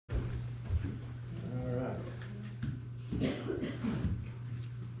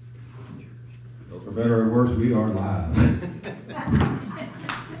better or worse, we are live.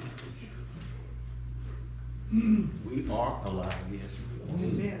 We are alive, yes.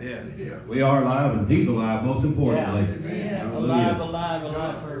 Yeah. We are alive, and He's alive, most importantly. Yeah.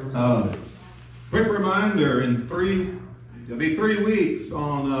 Alive forever. Quick reminder, it'll be 3 weeks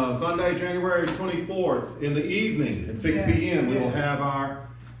on Sunday, January 24th, in the evening at 6 p.m. We will have our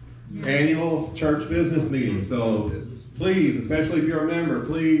annual church business meeting. So please, especially if you're a member,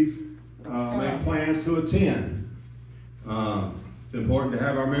 please make plans to attend. It's important to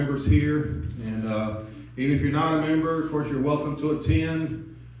have our members here, and even if you're not a member, of course, you're welcome to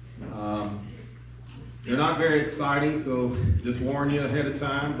attend. They're not very exciting, so just warn you ahead of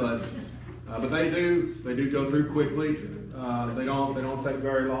time, but they do go through quickly. They don't take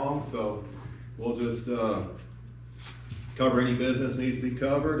very long, so we'll just cover any business needs to be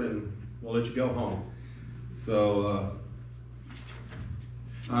covered, and we'll let you go home. So,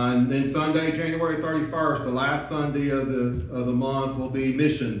 and then Sunday, January 31st, the last Sunday of the month, will be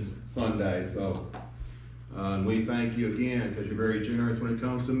Missions Sunday. So, and we thank you again because you're very generous when it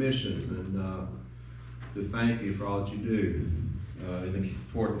comes to missions, and just thank you for all that you do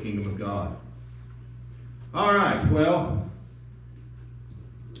towards the kingdom of God. All right, well,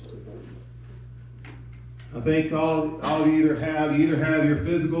 I think all of you either have your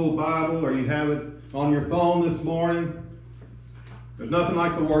physical Bible or you have it on your phone this morning. There's nothing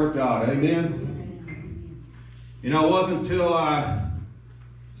like the Word of God, amen? You know, it wasn't until I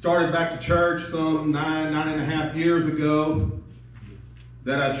started back to church some 9.5 years ago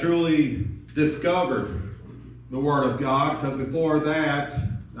that I truly discovered the Word of God, because before that,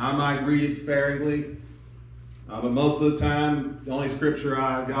 I might read it sparingly, but most of the time, the only scripture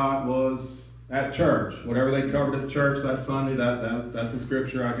I got was at church. Whatever they covered at church that Sunday, that's the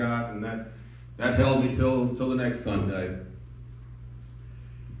scripture I got, and that held me till the next Sunday.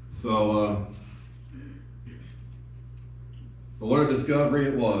 So, but what a discovery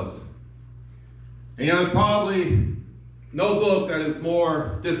it was. And you know, there's probably no book that is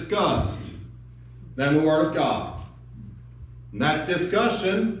more discussed than the Word of God. And that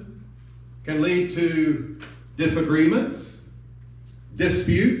discussion can lead to disagreements,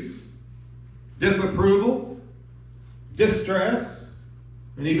 disputes, disapproval, distress,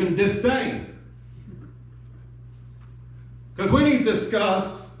 and even disdain. Because when you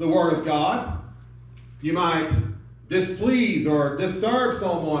discuss the Word of God, you might displease or disturb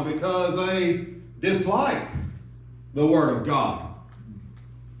someone because they dislike the Word of God.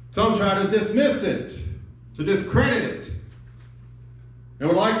 Some try to dismiss it, to discredit it, and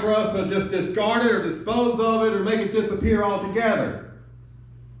would like for us to just discard it or dispose of it or make it disappear altogether.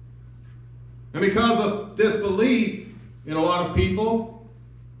 And because of disbelief in a lot of people,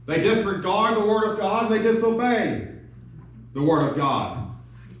 they disregard the Word of God and they disobey the Word of God.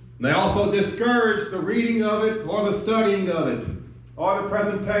 And they also discourage the reading of it or the studying of it or the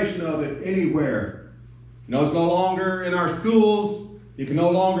presentation of it anywhere. You know, it's no longer in our schools. You can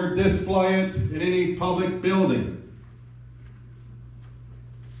no longer display it in any public building.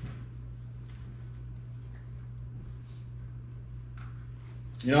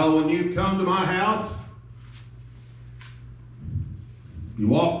 You know, when you come to my house, you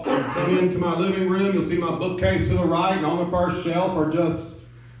come into my living room, you'll see my bookcase to the right, and on the first shelf are just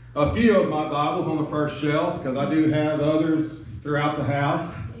a few of my Bibles on the first shelf, because I do have others throughout the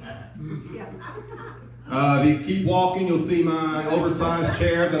house. If you keep walking, you'll see my oversized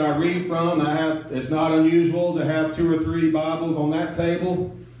chair that I read from. It's not unusual to have 2 or 3 Bibles on that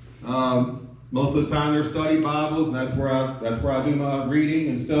table. Most of the time they're study Bibles, and that's where I do my reading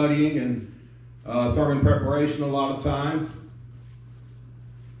and studying and sermon preparation a lot of times.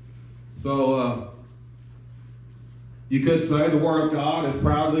 So you could say the Word of God is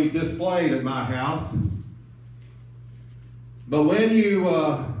proudly displayed at my house. But when you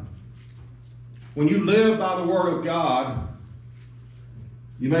live by the Word of God,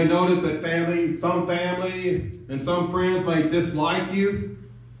 you may notice that some family and some friends may dislike you.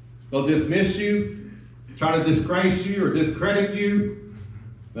 They'll dismiss you, try to disgrace you or discredit you.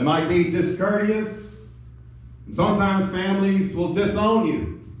 They might be discourteous. And sometimes families will disown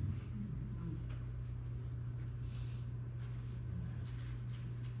you.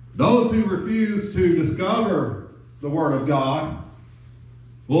 Those who refuse to discover the Word of God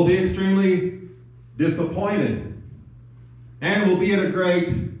will be extremely disappointed and will be at a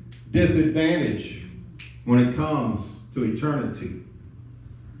great disadvantage when it comes to eternity.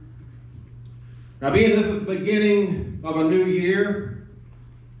 Now, being this is the beginning of a new year,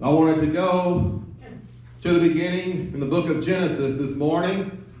 I wanted to go to the beginning in the book of Genesis this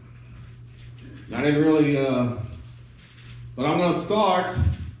morning. I didn't really, but I'm going to start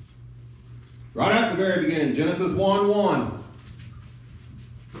Right at the very beginning, Genesis 1:1.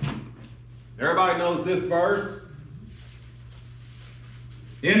 Everybody knows this verse.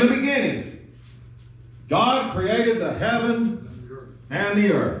 In the beginning, God created the heaven and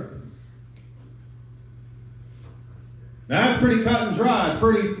the earth. Now that's pretty cut and dry. It's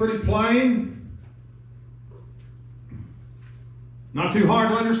pretty plain. Not too hard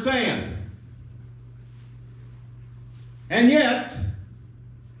to understand. And yet,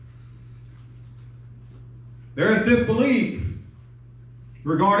 there is disbelief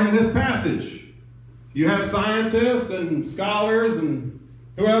regarding this passage. You have scientists and scholars and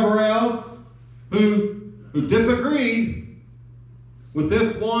whoever else who disagree with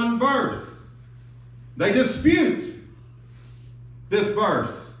this one verse. They dispute this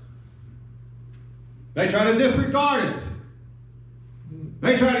verse. They try to disregard it.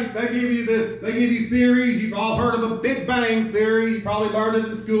 They give you theories. You've all heard of the Big Bang Theory. You probably learned it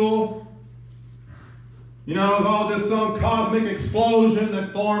in school. You know, it's all just some cosmic explosion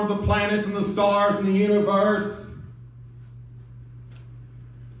that formed the planets and the stars and the universe.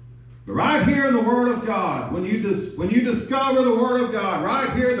 But right here in the Word of God, when you discover the Word of God,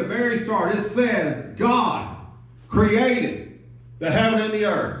 right here at the very start, it says God created the heaven and the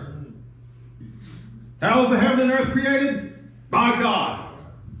earth. How was the heaven and earth created? By God.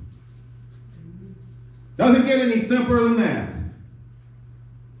 Doesn't get any simpler than that.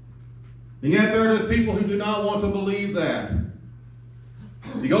 And yet there are just people who do not want to believe that.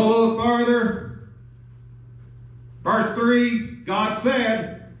 You go a little further. Verse 3, God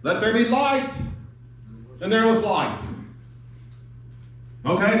said, "Let there be light," and there was light.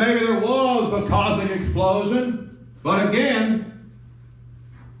 Okay, maybe there was a cosmic explosion, but again,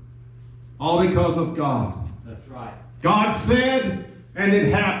 all because of God. That's right. God said, and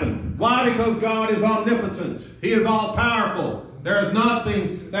it happened. Why? Because God is omnipotent. He is all-powerful. There is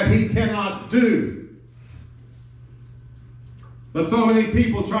nothing that He cannot do. But so many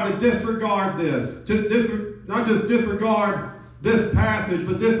people try to disregard this. Not just disregard this passage,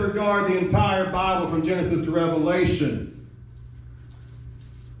 but disregard the entire Bible from Genesis to Revelation.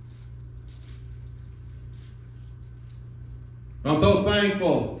 I'm so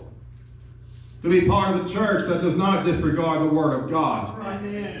thankful to be part of a church that does not disregard the Word of God.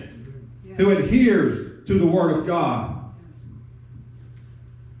 Amen. Who adheres to the Word of God.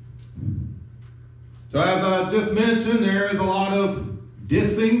 So as I just mentioned, there is a lot of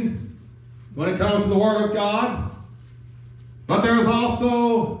dissing when it comes to the Word of God. But there is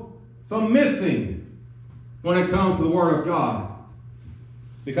also some missing when it comes to the Word of God.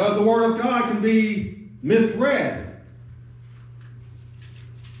 Because the Word of God can be misread.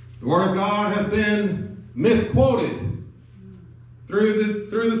 The Word of God has been misquoted through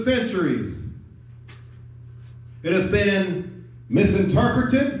the centuries. It has been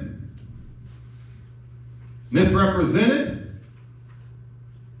misinterpreted, misrepresented,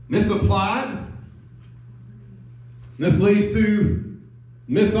 misapplied. This leads to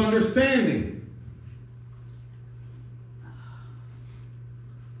misunderstanding.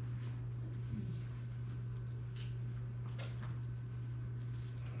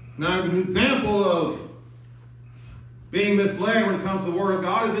 Now, an example of being misled when it comes to the Word of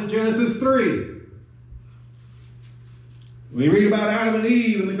God is in Genesis 3. When you read about Adam and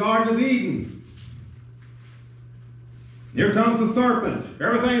Eve in the Garden of Eden, here comes the serpent.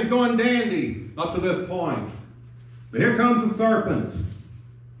 Everything's going dandy up to this point. But here comes the serpent.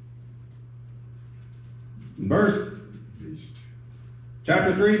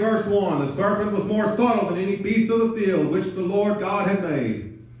 Chapter 3, verse 1. The serpent was more subtle than any beast of the field which the Lord God had made.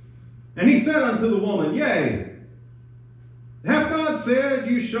 And he said unto the woman, Yea, hath God said,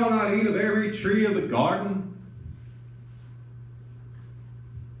 You shall not eat of every tree of the garden?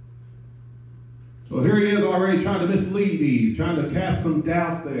 So here he is already trying to mislead Eve, trying to cast some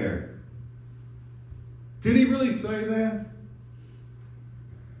doubt there. Did he really say that?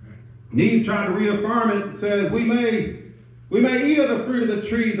 Eve tried to reaffirm it and says, We may eat of the fruit of the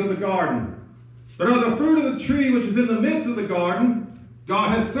trees of the garden. But of the fruit of the tree which is in the midst of the garden,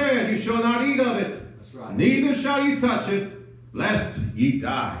 God has said, You shall not eat of it. That's right. Neither shall you touch it, lest ye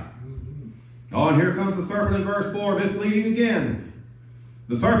die. Oh, and here comes the serpent in verse 4, misleading again.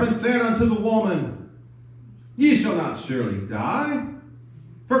 The serpent said unto the woman, Ye shall not surely die.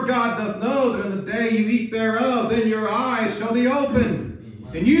 For God doth know that in the day you eat thereof, then your eyes shall be opened,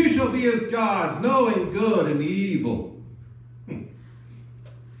 and you shall be as gods, knowing good and evil.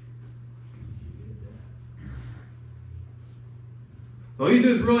 So he's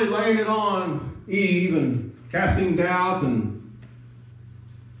just really laying it on Eve and casting doubt and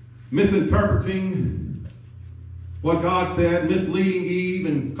misinterpreting what God said, misleading Eve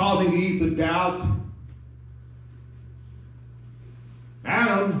and causing Eve to doubt.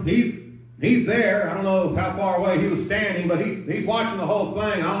 Adam, he's there. I don't know how far away he was standing, but he's watching the whole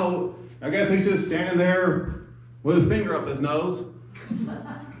thing. I don't know. I guess he's just standing there with his finger up his nose.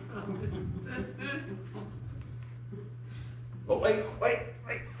 Oh, wait.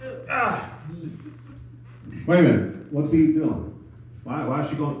 Ah. Wait a minute. What's he doing? Why is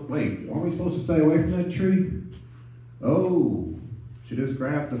she going? Wait, aren't we supposed to stay away from that tree? Oh, she just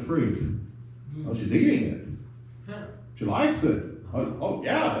grabbed the fruit. Oh, she's eating it. She likes it. Oh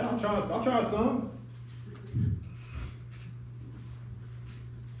yeah, I'll try some.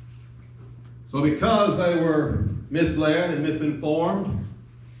 So because they were misled and misinformed,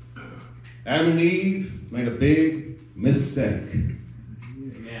 Adam and Eve made a big mistake.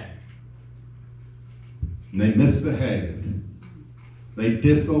 Yeah. And they misbehaved. They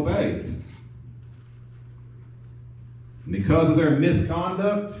disobeyed. And because of their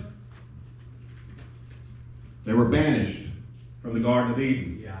misconduct, they were banished from the Garden of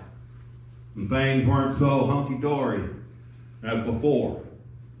Eden. Yeah. And things weren't so hunky-dory as before.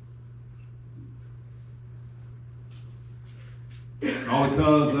 All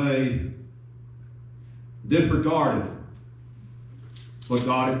because they disregarded what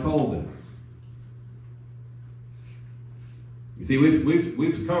God had told them. You see,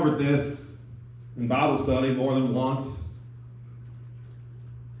 we've covered this in Bible study more than once.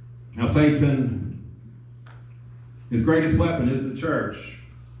 Now Satan, his greatest weapon is the church.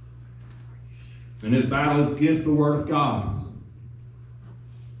 And his battle is against the Word of God.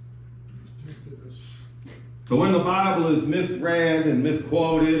 So when the Bible is misread and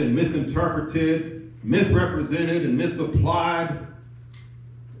misquoted and misinterpreted, misrepresented and misapplied,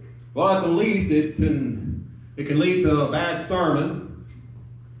 well, at the least it can lead to a bad sermon.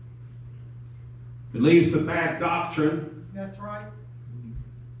 It leads to bad doctrine. That's right.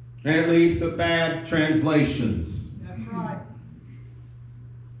 And it leads to bad translations. That's right.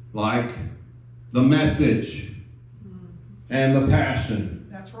 Like the Message and the Passion.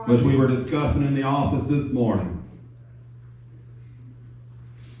 That's right. Which we were discussing in the office this morning.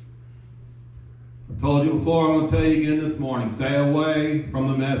 I told you before, I'm going to tell you again this morning. Stay away from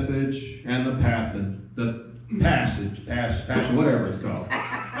the Message and the Passion, whatever it's called.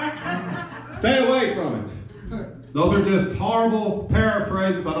 Stay away from it. Those are just horrible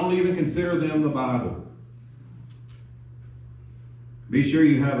paraphrases. I don't even consider them the Bible. Be sure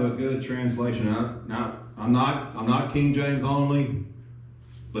you have a good translation. Now, I'm not King James only.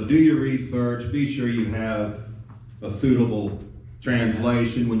 But do your research. Be sure you have a suitable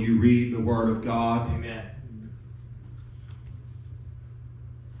translation when you read the Word of God. Amen.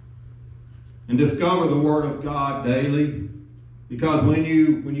 And discover the Word of God daily. Because when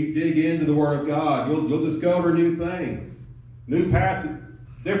you dig into the Word of God, you'll discover new things.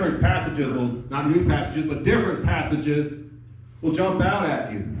 Different passages will jump out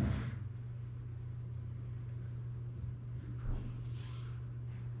at you.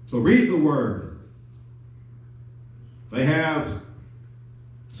 So read the Word. They have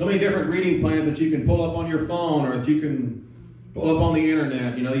so many different reading plans that you can pull up on your phone or that you can pull up on the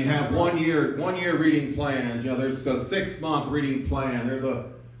internet. You know, you have one year reading plans. You know, there's a 6-month reading plan. There's a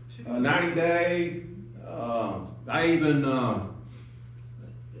 90-day.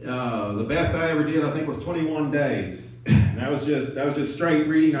 The best I ever did, I think, was 21 days. And that was just straight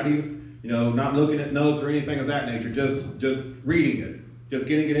reading, not looking at notes or anything of that nature. Just reading it. Just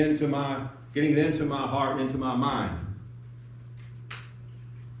getting it into my heart and into my mind.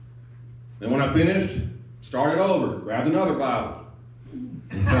 And when I finished, started over, grabbed another Bible.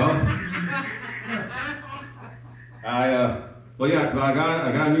 Because I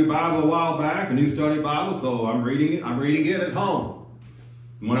got a new Bible a while back, a new study Bible, so I'm reading it at home.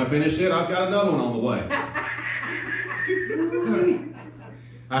 And when I finish it, I've got another one on the way.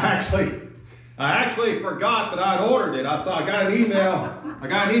 I actually forgot that I'd ordered it. I got an email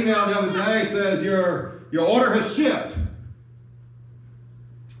the other day that says your order has shipped.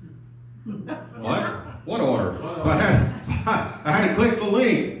 What? What order? So I had to click the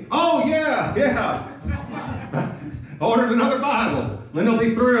link. Oh yeah. Ordered another Bible. Linda will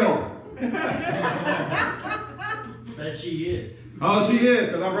be thrilled. That she is. Oh, she is,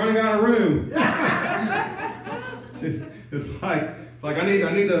 because I'm running out of room. It's like I need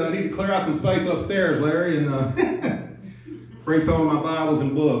to clear out some space upstairs, Larry, and bring some of my Bibles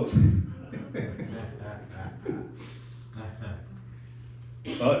and books.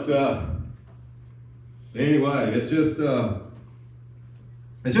 But anyway, it's just a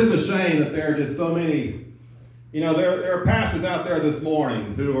shame that there are just so many. You know, there are pastors out there this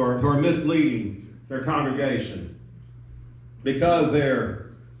morning who are misleading their congregation. because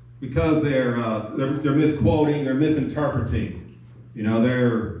they're misquoting, they're misinterpreting. You know,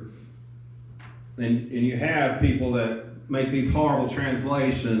 and you have people that make these horrible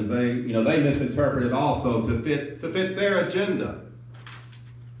translations. They misinterpret it also to fit their agenda.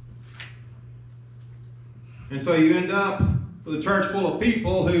 And so you end up with a church full of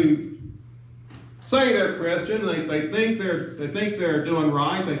people who say they're Christian. They think they're doing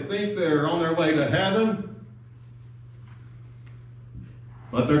right. They think they're on their way to heaven.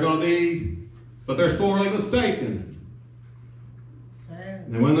 But they're sorely mistaken. Sad.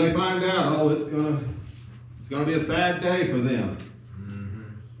 And when they find out, it's gonna be a sad day for them.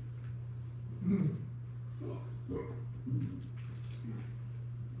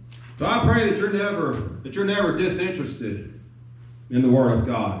 So I pray that you're never disinterested in the Word of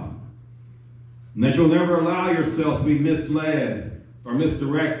God, and that you'll never allow yourself to be misled or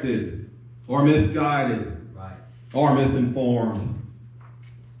misdirected or misguided or misinformed.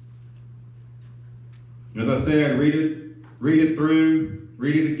 As I said, read it through,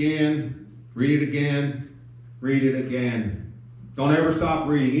 read it again, read it again, read it again. Don't ever stop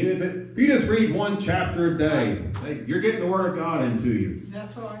reading. Even if you just read one chapter a day, you're getting the Word of God into you.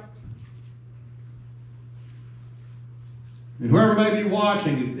 That's right. And whoever may be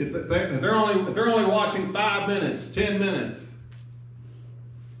watching, if they're only watching 5 minutes, 10 minutes,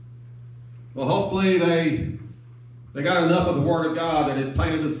 well, hopefully they got enough of the Word of God that it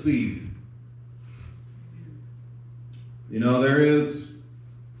planted a seed. You know, at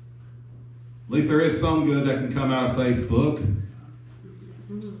least there is some good that can come out of Facebook.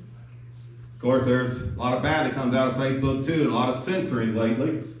 Of course, there's a lot of bad that comes out of Facebook too, and a lot of censoring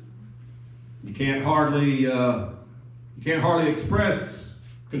lately. You can't hardly express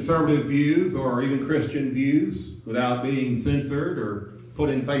conservative views or even Christian views without being censored or put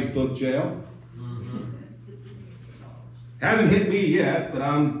in Facebook jail. Hasn't hit me yet, but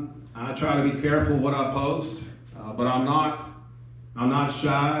I try to be careful what I post. But I'm not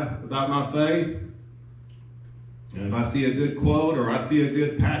shy about my faith. And if I see a good quote or I see a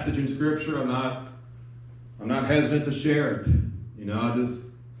good passage in Scripture, I'm not hesitant to share it. You know,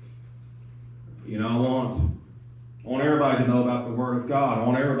 I want everybody to know about the Word of God. I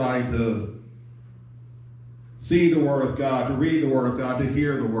want everybody to see the Word of God, to read the Word of God, to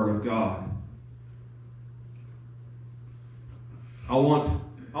hear the Word of God. I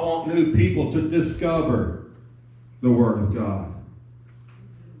want new people to discover the Word of God.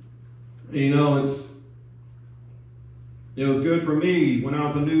 You know, it was good for me when I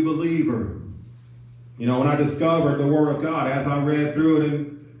was a new believer. You know, when I discovered the Word of God, as I read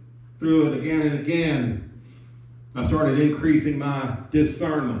through it again and again, I started increasing my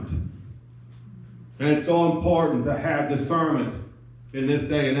discernment. And it's so important to have discernment in this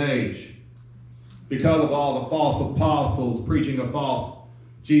day and age because of all the false apostles preaching a false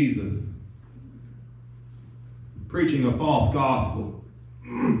Jesus, preaching a false gospel,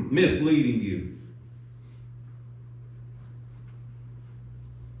 misleading you.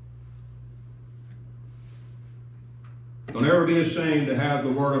 Don't ever be ashamed to have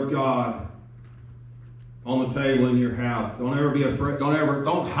the Word of God on the table in your house. Don't ever be afraid.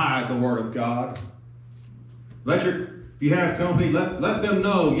 Don't hide the Word of God. If you have company, let them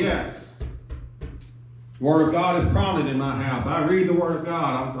know, yes, the Word of God is prominent in my house. I read the Word of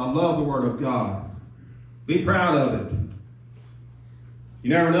God. I love the Word of God. Be proud of it. You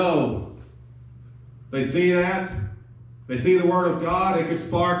never know. They see that. They see the Word of God. It could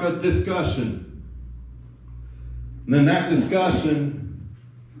spark a discussion. And then that discussion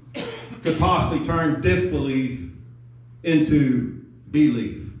could possibly turn disbelief into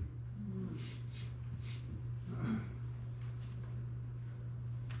belief.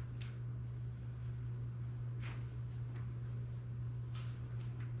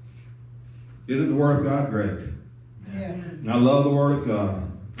 Isn't the Word of God great? Yes. And I love the Word of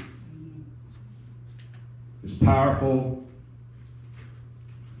God. It's powerful.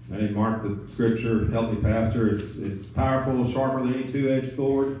 I didn't mark the scripture, help me, Pastor. It's powerful, sharper than any two-edged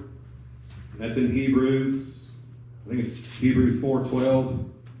sword. That's in Hebrews. I think it's Hebrews 4:12.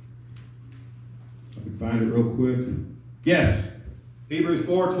 I can find it real quick. Yes, Hebrews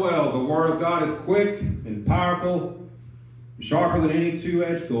 4:12. The Word of God is quick and powerful, sharper than any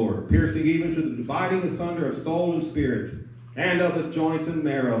two-edged sword, piercing even to the dividing asunder of soul and spirit, and of the joints and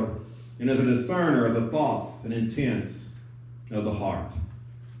marrow, and is a discerner of the thoughts and intents of the heart.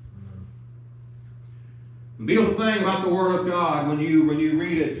 The beautiful thing about the Word of God, when you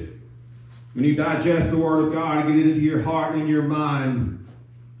read it, when you digest the Word of God, get it into your heart and your mind,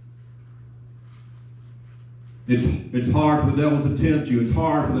 it's hard for the devil to tempt you. It's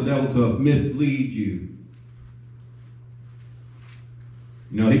hard for the devil to mislead you.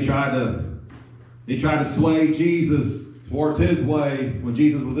 You know, he tried to sway Jesus towards his way when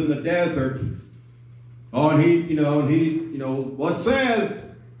Jesus was in the desert. Oh, and he what says,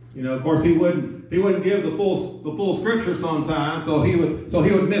 of course he wouldn't give the full scripture sometimes, so he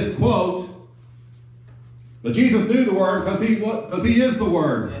would misquote. But Jesus knew the word because he is the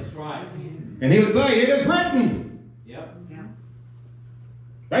word. That's right. And he would say, "It is written." Yep. Yeah.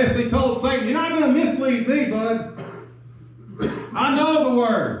 Basically told Satan, "You're not going to mislead me, bud. I know the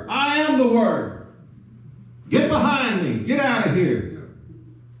word. I am the word. Get behind me. Get out of here."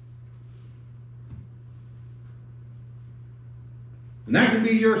 And that can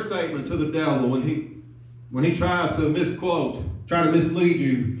be your statement to the devil when he tries to misquote, try to mislead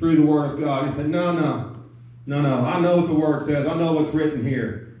you through the word of God. You say, no. I know what the word says. I know what's written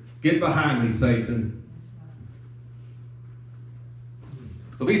here. Get behind me, Satan.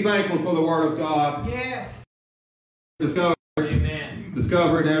 So be thankful for the word of God. Yes. Amen.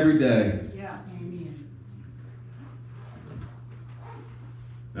 Discover it every day. Yeah. Amen.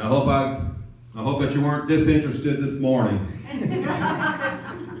 I hope that you weren't disinterested this morning.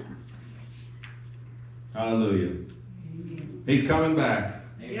 Hallelujah. Amen. He's coming back.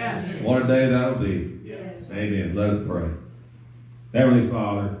 Yes. What a day that'll be. Yes. Amen. Let us pray. Heavenly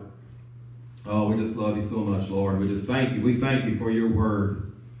Father, we just love you so much, Lord. We just thank you. We thank you for your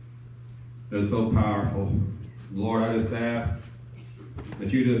word that is so powerful. Lord, I just ask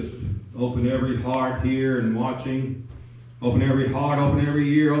that you just open every heart here and watching. Open every heart, open every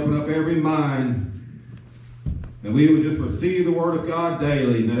ear, open up every mind. And we would just receive the word of God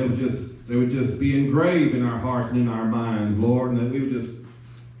daily, and that it would just be engraved in our hearts and in our minds, Lord, and that we would just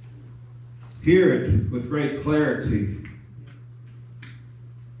hear it with great clarity.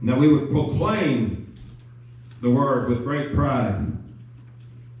 And that we would proclaim the word with great pride.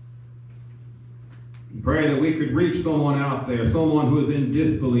 And pray that we could reach someone out there, someone who is in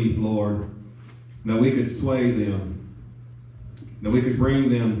disbelief, Lord, and that we could sway them. That we could bring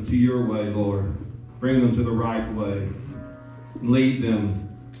them to your way, Lord. Bring them to the right way. Lead them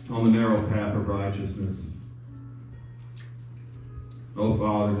on the narrow path of righteousness. Oh,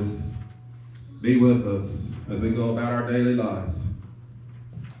 Father, just be with us as we go about our daily lives.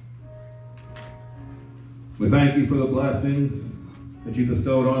 We thank you for the blessings that you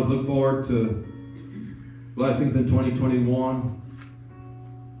bestowed on us. Look forward to blessings in 2021.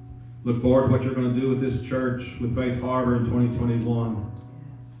 Look forward to what you're going to do with this church, with Faith Harbor in 2021.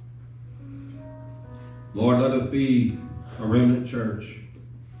 Lord, let us be a remnant church.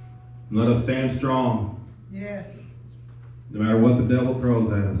 And let us stand strong. Yes. No matter what the devil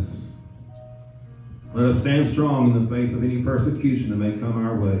throws at us. Let us stand strong in the face of any persecution that may come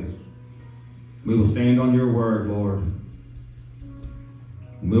our way. We will stand on your word, Lord.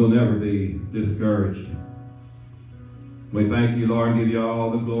 And we will never be discouraged. We thank you, Lord, and give you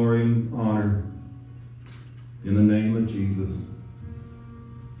all the glory and